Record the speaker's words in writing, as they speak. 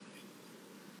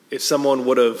if someone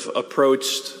would have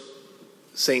approached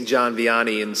St. John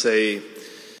Vianney in, say,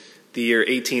 the year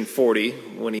 1840,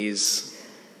 when he's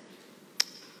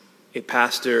a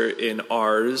pastor in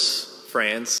Ars,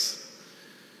 France,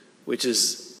 which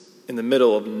is in the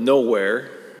middle of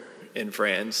nowhere in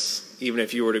France. Even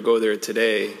if you were to go there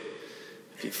today,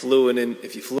 if you flew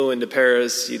into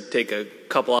Paris, you'd take a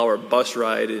couple-hour bus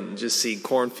ride and just see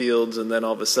cornfields, and then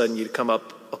all of a sudden you'd come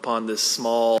up upon this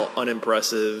small,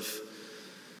 unimpressive,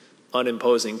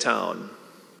 unimposing town.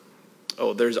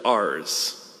 Oh, there's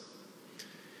Ars.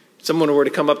 If someone were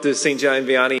to come up to St. John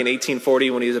Vianney in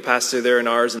 1840 when he was a pastor there in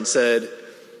Ars and said,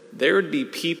 there would be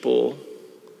people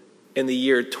in the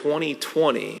year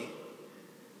 2020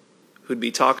 who'd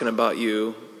be talking about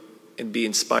you and be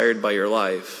inspired by your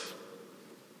life,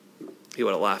 he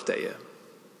would have laughed at you.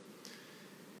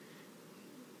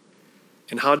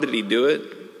 And how did he do it?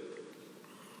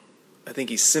 I think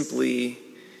he's simply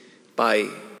by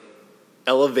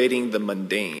elevating the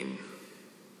mundane.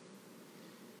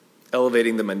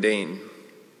 Elevating the mundane,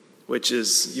 which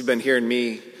is, you've been hearing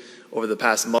me over the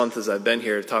past month as I've been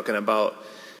here talking about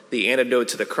the antidote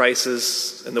to the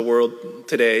crisis in the world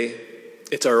today.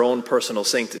 It's our own personal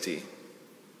sanctity.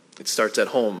 It starts at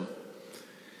home.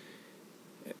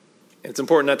 And it's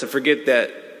important not to forget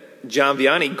that John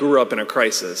Vianney grew up in a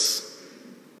crisis.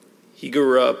 He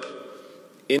grew up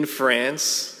in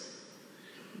France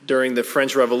during the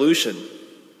French Revolution,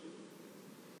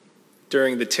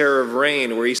 during the Terror of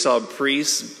Reign, where he saw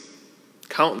priests,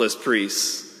 countless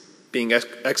priests, being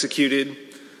executed.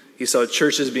 He saw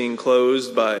churches being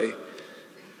closed by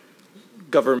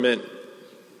government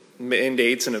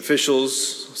mandates and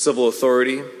officials, civil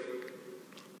authority.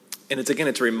 And it's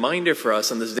a reminder for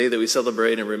us on this day that we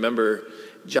celebrate and remember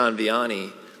John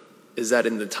Vianney, is that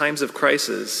in the times of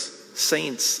crisis,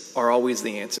 saints are always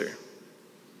the answer.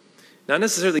 Not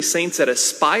necessarily saints that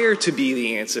aspire to be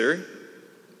the answer,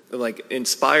 like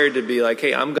inspired to be like,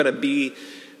 hey, I'm going to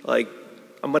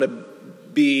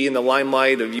be in the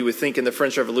limelight of, you would think in the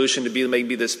French Revolution, to be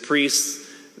maybe this priest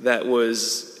that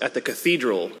was at the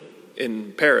cathedral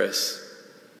in Paris.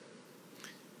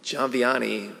 John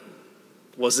Vianney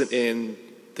wasn't in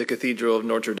the Cathedral of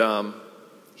Notre Dame.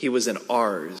 He was in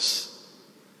Ars,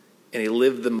 and he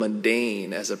lived the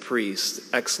mundane as a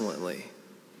priest excellently.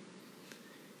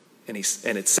 And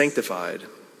it's sanctified.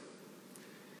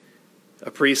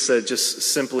 A priest that just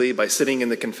simply by sitting in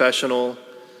the confessional,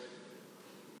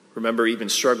 remember even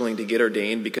struggling to get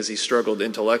ordained because he struggled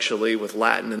intellectually with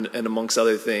Latin and amongst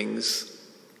other things,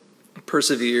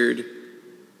 persevered.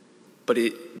 But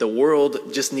the world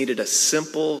just needed a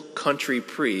simple country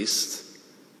priest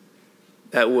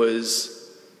that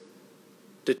was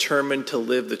determined to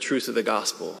live the truth of the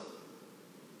gospel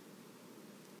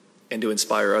and to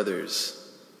inspire others.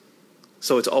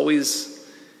 So it's always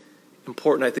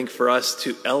important, I think, for us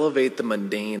to elevate the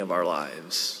mundane of our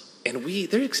lives. And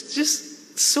there's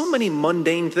just so many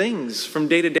mundane things from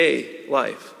day to day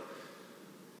life.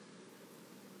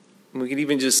 And we can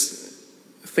even just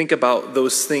think about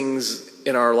those things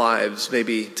in our lives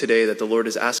maybe today that the Lord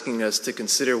is asking us to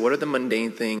consider. What are the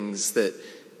mundane things that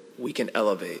we can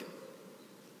elevate?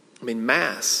 I mean,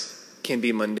 Mass can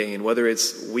be mundane, whether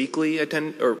it's weekly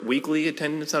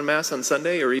attendance on Mass on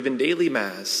Sunday or even daily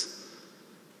Mass.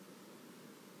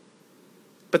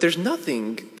 But there's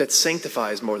nothing that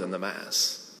sanctifies more than the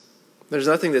Mass. There's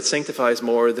nothing that sanctifies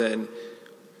more than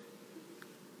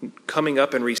coming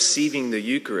up and receiving the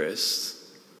Eucharist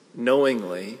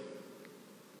knowingly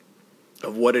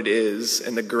of what it is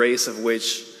and the grace of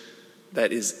which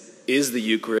that is the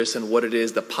Eucharist, and what it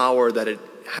is, the power that it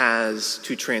has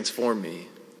to transform me.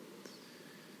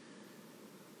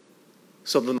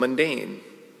 So the mundane,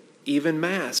 even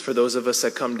Mass for those of us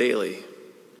that come daily.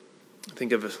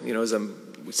 Think of, as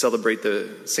we celebrate the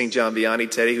St. John Vianney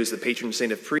today, who's the patron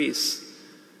saint of priests.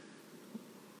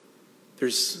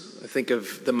 I think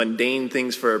of the mundane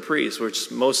things for a priest,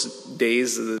 which most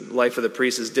days of the life of the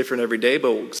priest is different every day,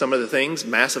 but some of the things,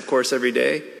 Mass, of course, every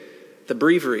day. The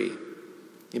breviary.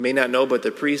 You may not know, but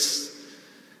the priest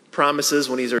promises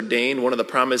when he's ordained, one of the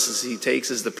promises he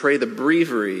takes is to pray the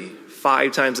breviary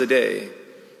 5 times a day.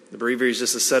 The breviary is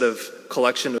just a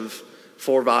collection of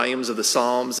 4 volumes of the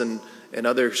Psalms and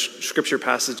other scripture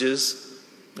passages.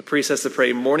 The priest has to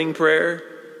pray morning prayer,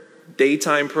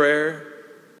 daytime prayer,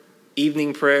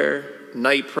 evening prayer,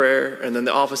 night prayer, and then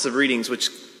the office of readings, which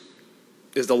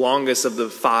is the longest of the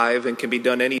 5 and can be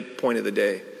done any point of the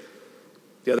day.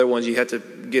 The other ones you have to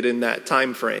get in that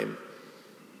time frame.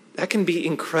 That can be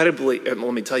incredibly, let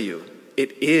me tell you,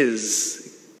 it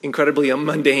is incredibly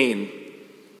mundane.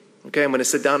 Okay, I'm going to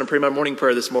sit down and pray my morning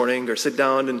prayer this morning, or sit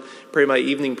down and pray my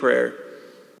evening prayer.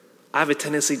 I have a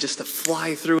tendency just to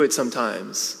fly through it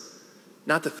sometimes,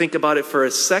 not to think about it for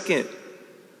a second.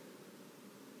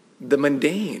 The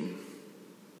mundane.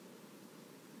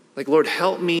 Like, Lord,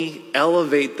 help me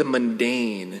elevate the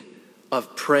mundane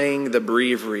of praying the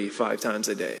breviary 5 times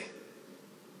a day.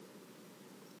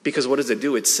 Because what does it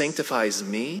do? It sanctifies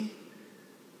me,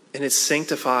 and it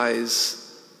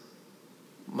sanctifies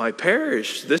my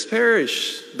parish, this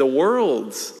parish, the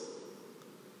world.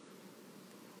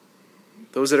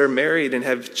 Those that are married and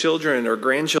have children or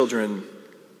grandchildren.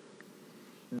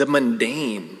 The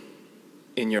mundane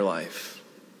in your life.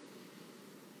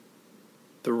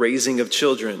 The raising of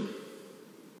children.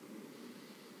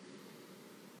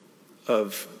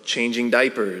 Of changing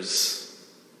diapers.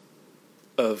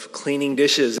 Of cleaning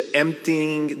dishes.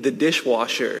 Emptying the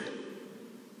dishwasher.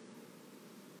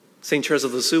 St. Therese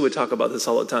of Lisieux would talk about this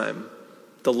all the time.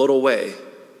 The little way.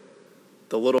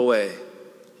 The little way.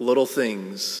 Little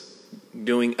things.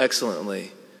 Doing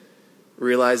excellently.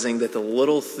 Realizing that the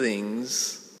little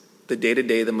things, the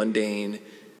day-to-day, the mundane,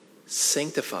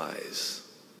 sanctifies.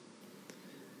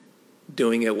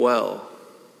 Doing it well.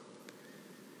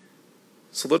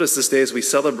 So let us this day, as we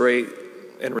celebrate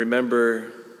and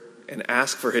remember and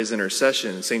ask for his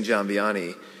intercession, St. John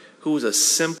Vianney, who was a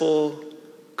simple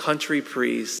country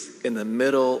priest in the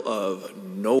middle of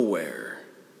nowhere.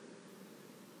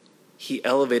 He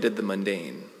elevated the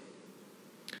mundane.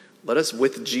 Let us,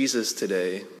 with Jesus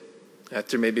today,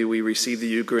 after maybe we receive the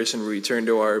Eucharist and we return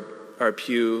to our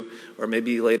pew, or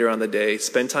maybe later on the day,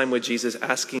 spend time with Jesus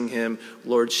asking him,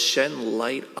 Lord, shed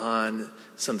light on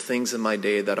some things in my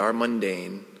day that are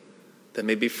mundane, that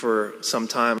maybe for some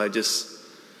time I just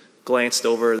glanced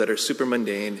over, that are super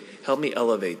mundane. Help me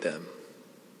elevate them.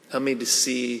 Help me to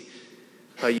see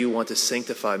how you want to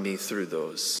sanctify me through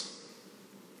those.